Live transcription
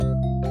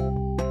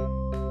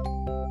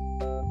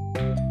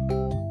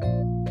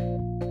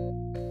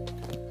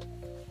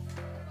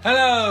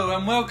Hello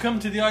and welcome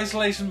to the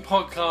Isolation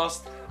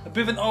Podcast. A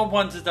bit of an odd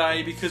one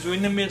today because we're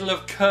in the middle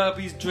of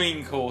Kirby's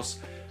Dream Course.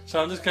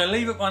 So I'm just going to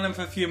leave it running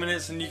for a few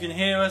minutes and you can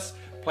hear us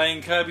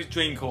playing Kirby's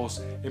Dream Course.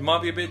 It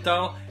might be a bit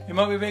dull, it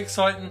might be a bit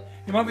exciting,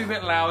 it might be a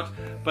bit loud,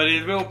 but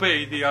it will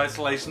be the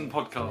Isolation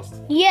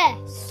Podcast.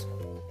 Yes.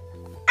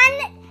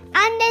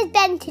 And there's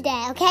Ben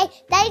today, okay?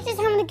 Daddy's just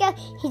having to go.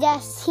 He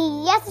has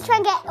to try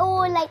and get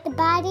all like the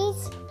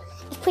baddies.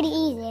 It's pretty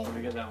easy. Let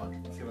me get that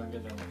one. Let's see if I can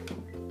get that one.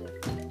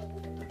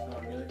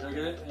 Can I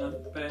get it?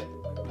 Ben.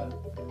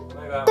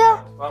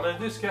 I'm going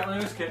to do skit.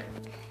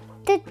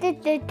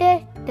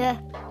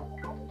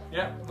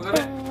 Yeah, we got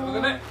it. Have we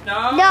got it?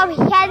 No. No, he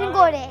hasn't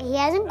got it. He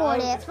hasn't got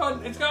it. It's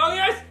gone. It's gone.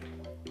 Yes.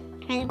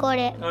 He hasn't got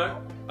it. No.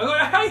 I got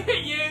it. I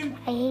hit you.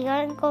 He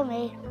hasn't got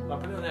me. I'll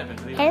put it on there, Ben.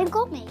 He hasn't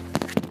got me.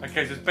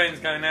 Okay, so Ben's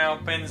going now.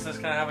 Ben's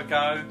just going to have a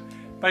go.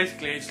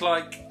 Basically, it's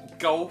like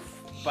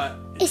golf, but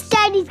It's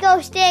Daddy's goal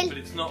still. but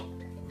it's not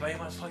very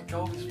much like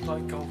golf. It's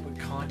like golf, but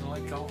kind of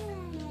like golf.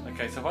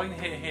 Okay, so if I can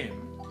hit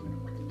him.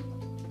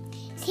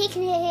 If he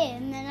can hit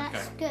him, then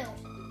that's good.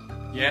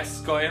 Yes,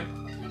 got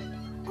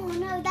him. Oh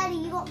no, Daddy,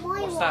 you got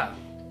my What's one. that?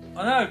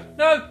 Oh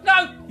no!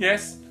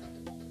 Yes.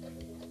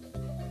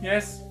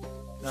 Yes.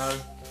 No.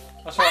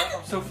 That's right.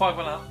 I'm still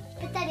 5-1 up.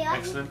 But Daddy,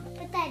 Excellent.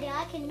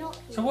 I can knock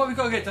you. So what have we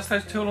got to get? Just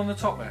those two on the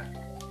top there.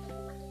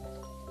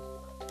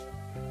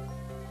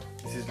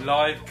 This is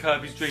live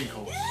Kirby's Dream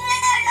Course.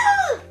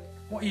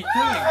 What are you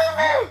doing?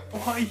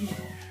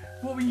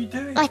 What were you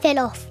doing? I fell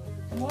off.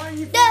 Why are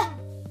you?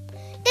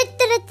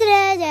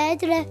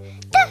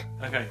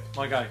 Okay,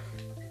 my go.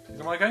 Is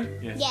it my go?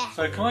 Yes. Yeah.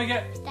 So can I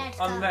get Dad's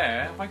on go.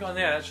 there? If I got on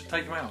there, that should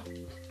take him out.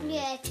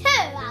 Yeah, 2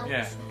 out.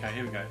 Yeah. Okay,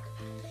 here we go.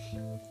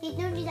 You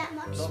don't do that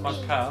much Not much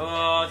speed. power.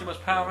 Oh, too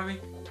much power, maybe.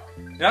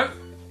 No.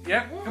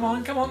 Yep. Come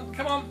on. The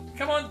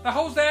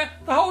hole's there.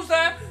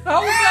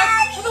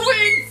 For the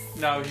win.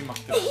 No, he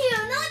mucked it up.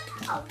 You're not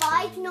top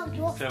 5, not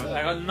your So speed.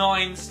 I got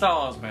 9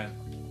 stars, Ben.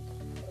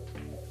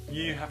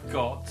 You have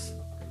got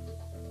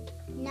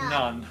No.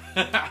 none.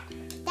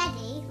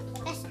 Daddy,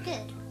 that's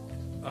good.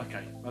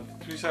 Okay. Well,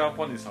 should we say I've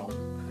won this hole?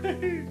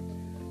 Okay,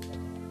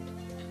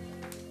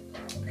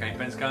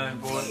 Ben's going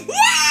for it.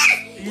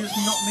 He just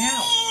knocked me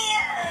out.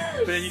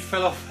 But then you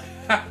fell off.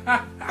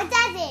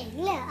 Daddy,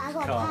 look, I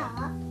got Can't.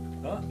 power.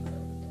 What?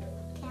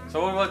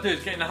 So what do I do?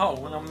 Is get in the hole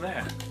when I'm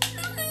there.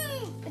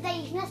 But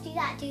then you can just do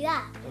that, do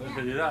that. I'm going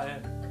to do that, yeah.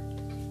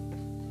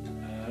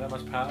 That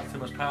much power, too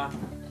much power.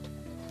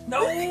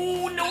 No!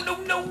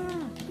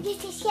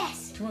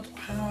 Yes. Too much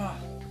power.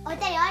 Oh,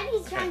 Daddy, I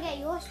need to try and get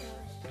your stars.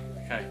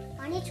 Okay.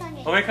 I need to try and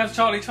get Oh, here comes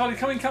Charlie. Charlie,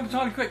 come,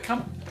 Charlie, quick,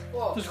 come.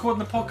 What? Just recording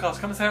the podcast.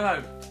 Come and say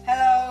hello.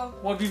 Hello.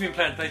 What have you been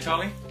playing today,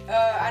 Charlie?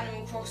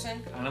 Animal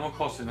Crossing. Animal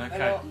Crossing, A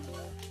okay. lot.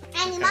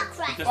 Animal We're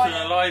Crossing. just doing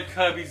a live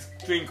Kirby's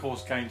Dream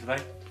Course game today.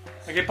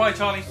 Okay, bye,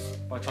 Charlie.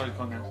 Bye, Charlie's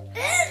gone now.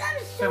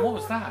 Ben, what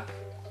was that?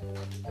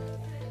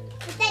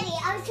 But Daddy,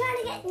 I was trying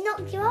to get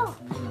knocked you off.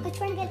 I was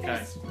trying to get Okay.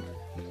 this.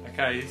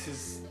 Okay,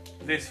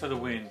 this for the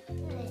win.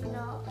 No, it's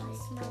not.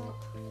 It's not.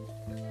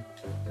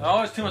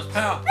 Oh, it's too much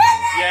power.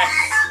 Yes!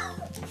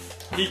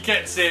 He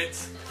gets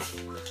it.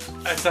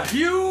 It's a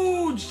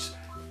huge...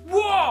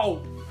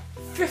 Whoa!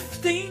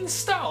 15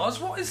 stars?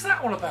 What is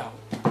that all about?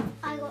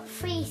 I got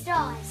 3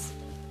 stars.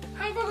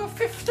 How have I got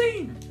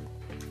 15?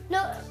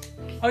 No.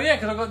 Oh yeah,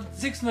 because I got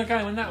 6 in the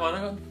game on that one.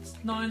 I got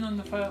 9 on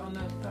that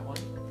one.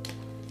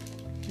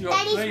 You got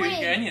Daddy's 3, you didn't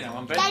winning. get any of that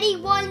one, Ben.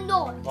 Daddy won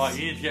lots. Right,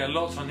 you need to get a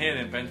lot on here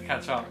then, Ben, to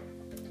catch up.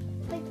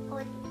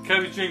 Wait.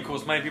 Kirby's Dream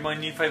Course may be my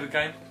new favourite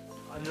game.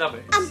 I love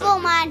it. I'm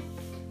Bowman.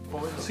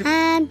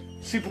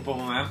 Super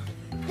Bomberman.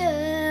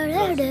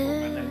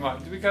 Da-da-da.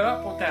 Right, do we go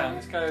up or down?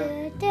 Let's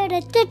go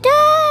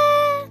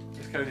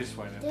Da-da-da-da. this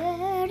way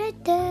now.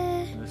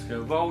 Da-da-da. Let's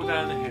go roll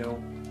down the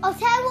hill. I'll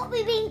tell you what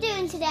we've been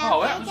doing today.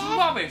 Oh, that was okay?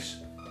 rubbish.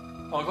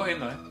 Oh, I got in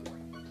though.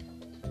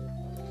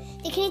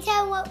 Can you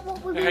tell what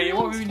we've been Okay, doing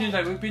what have we been doing today?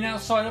 today? We've been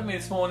outside, haven't we,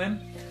 this morning?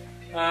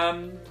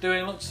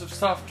 Doing lots of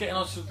stuff, getting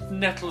lots of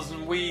nettles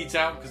and weeds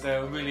out because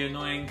they're really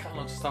annoying, cutting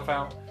lots of stuff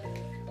out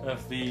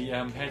of the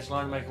hedge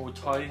line, make it all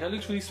tidy. That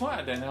looks really smart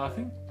out there now, I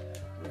think.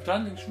 What we've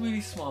done looks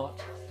really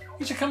smart.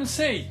 You should come and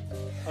see.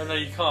 Oh no,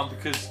 you can't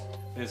because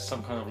there's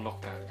some kind of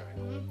lockdown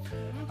going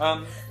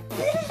on.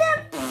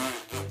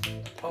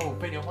 Oh,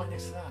 Ben, you're right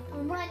next to that.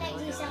 I'm right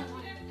next to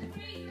someone.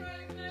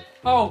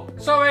 Oh,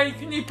 sorry,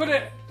 can you put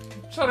it?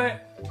 Sorry.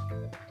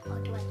 Oh,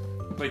 do it.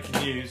 We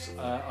can use,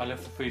 I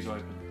left the freezer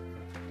open.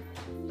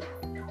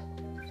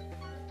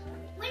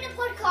 Win the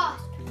podcast.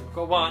 I've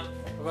got one.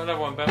 I've got another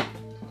one, Ben.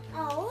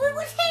 Oh,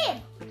 what's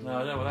him? No,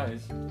 I know what that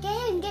is.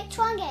 Get him.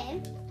 Try and get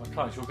him.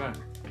 Okay, it's your go.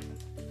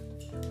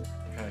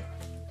 Okay.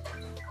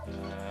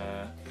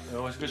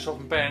 Oh, it's a good shot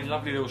from Ben.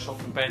 Lovely little shot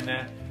from Ben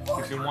there.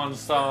 Gives him 1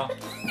 star.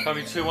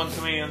 Only 2-1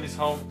 to me on this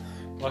hole.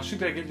 Well, I should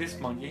be able to get this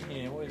monkey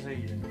here. What is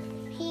he?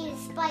 He is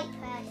a spike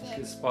person.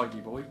 It's a spiky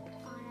boy.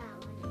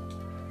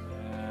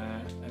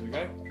 Oh, There we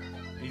go.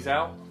 He's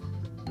out.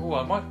 Oh,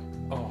 I might.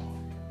 Oh.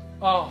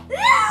 Oh.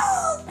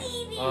 no,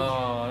 baby.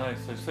 Oh, no.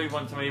 So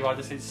 3-1 to me, but I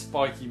just hit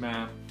Spiky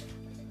Man.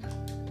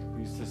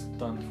 Who's just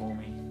done for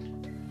me.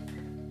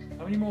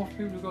 many more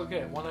people we've got to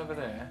get? One over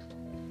there.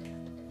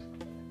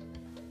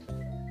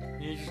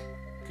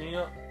 Can you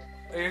not?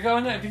 Are you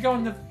going there? If you go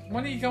on the,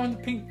 why don't you go on the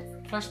pink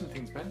flashing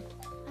things, Ben?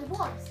 I was.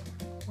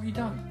 What have you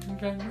done?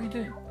 What are you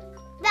doing?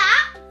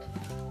 That?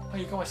 Oh,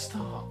 you got a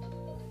star.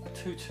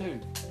 2-2.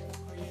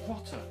 Oh, you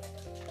rotter.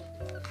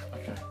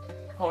 Okay.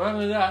 Oh, I'm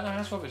going to do that. No,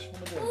 that's rubbish. What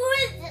am I doing? What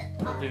is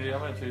it? I'm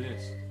going to do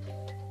this.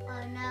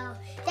 Oh no.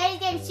 Daddy's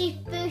getting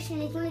super boost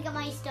and he's gonna get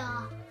my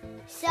star.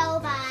 So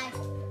bad.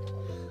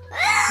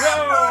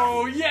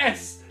 No!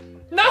 Yes!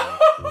 No!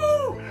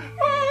 Oh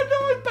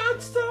no,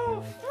 bad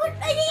stuff! What?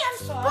 I didn't have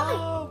spike.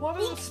 Oh, why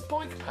don't you have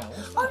spike, pal?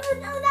 Oh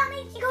no, that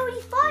makes you go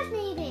really fast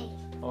maybe.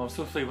 Oh, I'm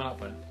still 3-1 up,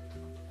 Ben.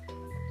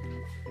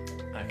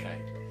 Okay.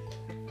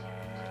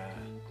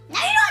 No, you're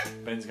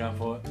not. Ben's going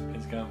for it.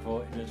 Ben's going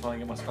for it. He's going to try and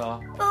get my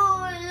star.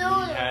 Oh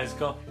no. He has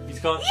gone. He's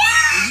gone.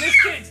 Yeah! He's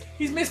missed it.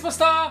 He's missed my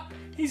star.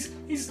 He's.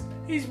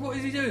 What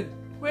is he doing?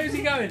 Where is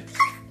he going?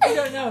 I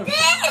don't know.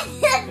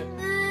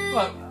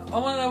 Right, I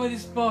want to know where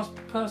this last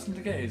person to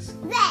get is.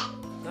 There.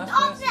 That's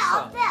Up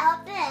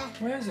there.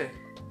 Where is it?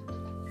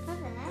 Up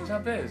there. It's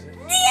up there, is it?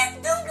 Yes,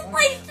 don't get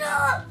my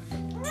star.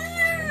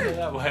 Go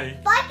that way.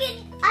 But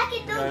I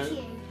can dunk No.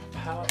 you.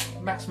 Power,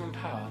 maximum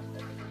power.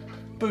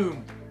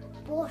 Boom.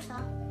 Water.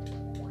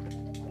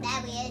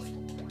 There he is.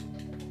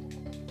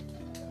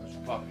 That was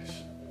rubbish.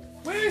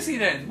 Where is he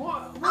then?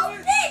 What? Oh,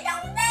 there,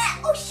 down there.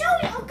 Oh, show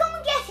it. Oh, go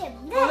and get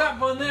him. There. Oh, that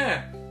one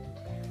there.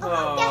 Oh, go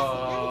and get him.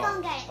 Let me go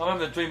and get it. I'm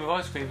having a dream of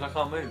ice creams. I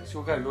can't move. So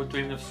you'll go. You're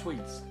dreaming of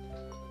sweets.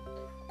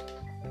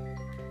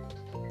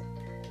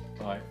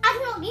 Right. I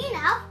can knock you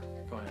now.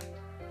 Go ahead.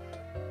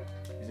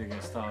 He's going to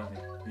get started.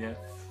 Yeah,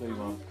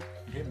 3-1.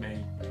 You hit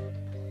me.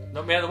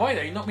 Knock me out of the way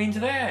though. You knocked me into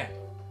there.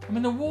 I'm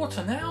in the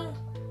water now.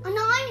 Oh,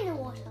 no, I'm in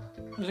the water.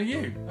 Was it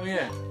you? Oh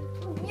yeah.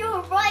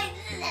 You're right.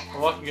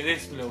 Oh, I can get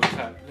this little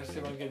chap. Let's see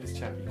if I can get this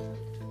chappy.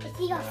 Is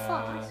he got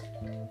fast?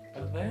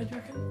 Up there, do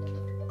you reckon?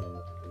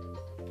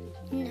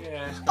 No.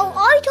 Yeah. It's Oh, good.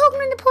 are you talking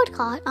on the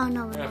podcast? Oh,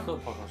 no. Yeah, I've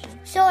got the podcast on.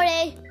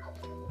 Sorry.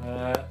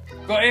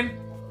 Got him.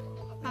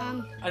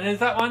 And there's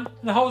that one.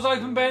 The hole's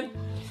open, Ben.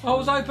 The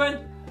hole's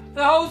open.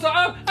 The hole's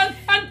open.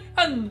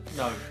 And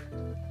no.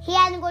 He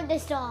hasn't got the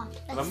star.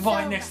 And That's I'm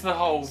right so next to bad. the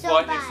hole. So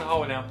Right next to the bad.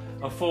 hole now.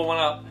 I'm 4-1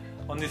 up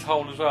on this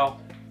hole as well.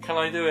 Can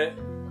I do it?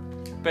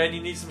 Ben,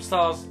 you need some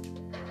stars.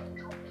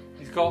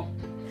 He's got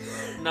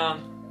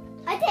none.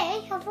 I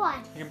did. Have one.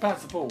 You can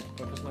bounce the ball.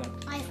 But it doesn't matter.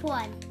 I have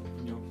one.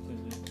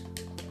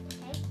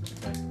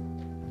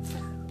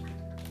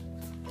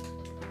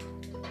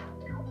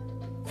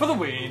 For the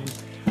win.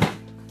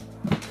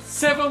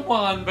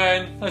 7-1,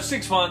 Ben. No,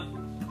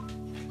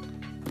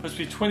 6-1. Supposed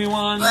to be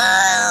 21.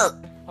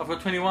 I've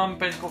got 21.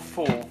 Ben's got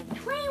 4. 21?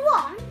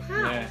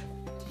 How? Yeah.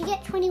 You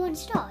get 21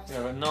 stars. Yeah,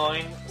 I've got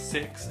 9,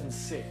 6, and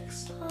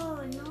 6. Oh,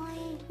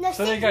 9. No,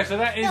 So there you go. So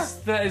that's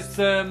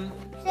the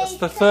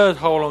Six. third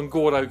hole on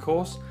Gordo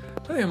course. I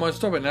think I might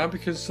stop it now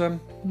because I'm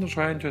not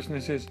sure how interesting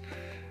this is.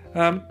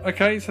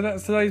 Okay, so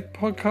that's today's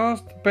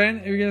podcast.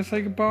 Ben, are you going to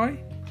say goodbye?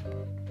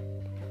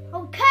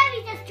 Oh,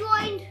 Kirby just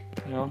joined.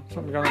 Yeah,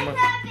 something going on.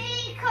 Hi,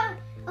 Kirby.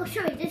 Oh,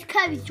 sorry, this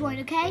Kirby's joined,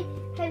 okay?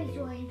 Kirby's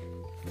joined.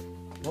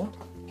 What?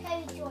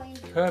 Kirby joined.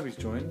 Kirby's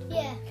joined.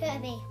 Yeah,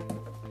 Kirby.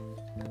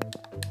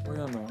 What are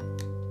you on about?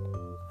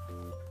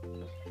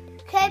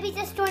 Kirby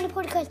just joined the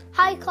podcast.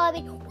 Hi,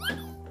 Kirby. Bye,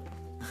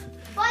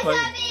 Right,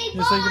 Kirby.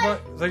 you say goodbye.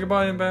 Say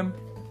goodbye then, Ben.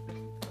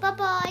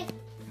 Bye-bye.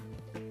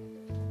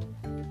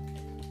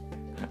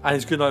 And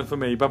it's good night for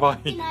me. Bye bye.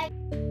 Good night.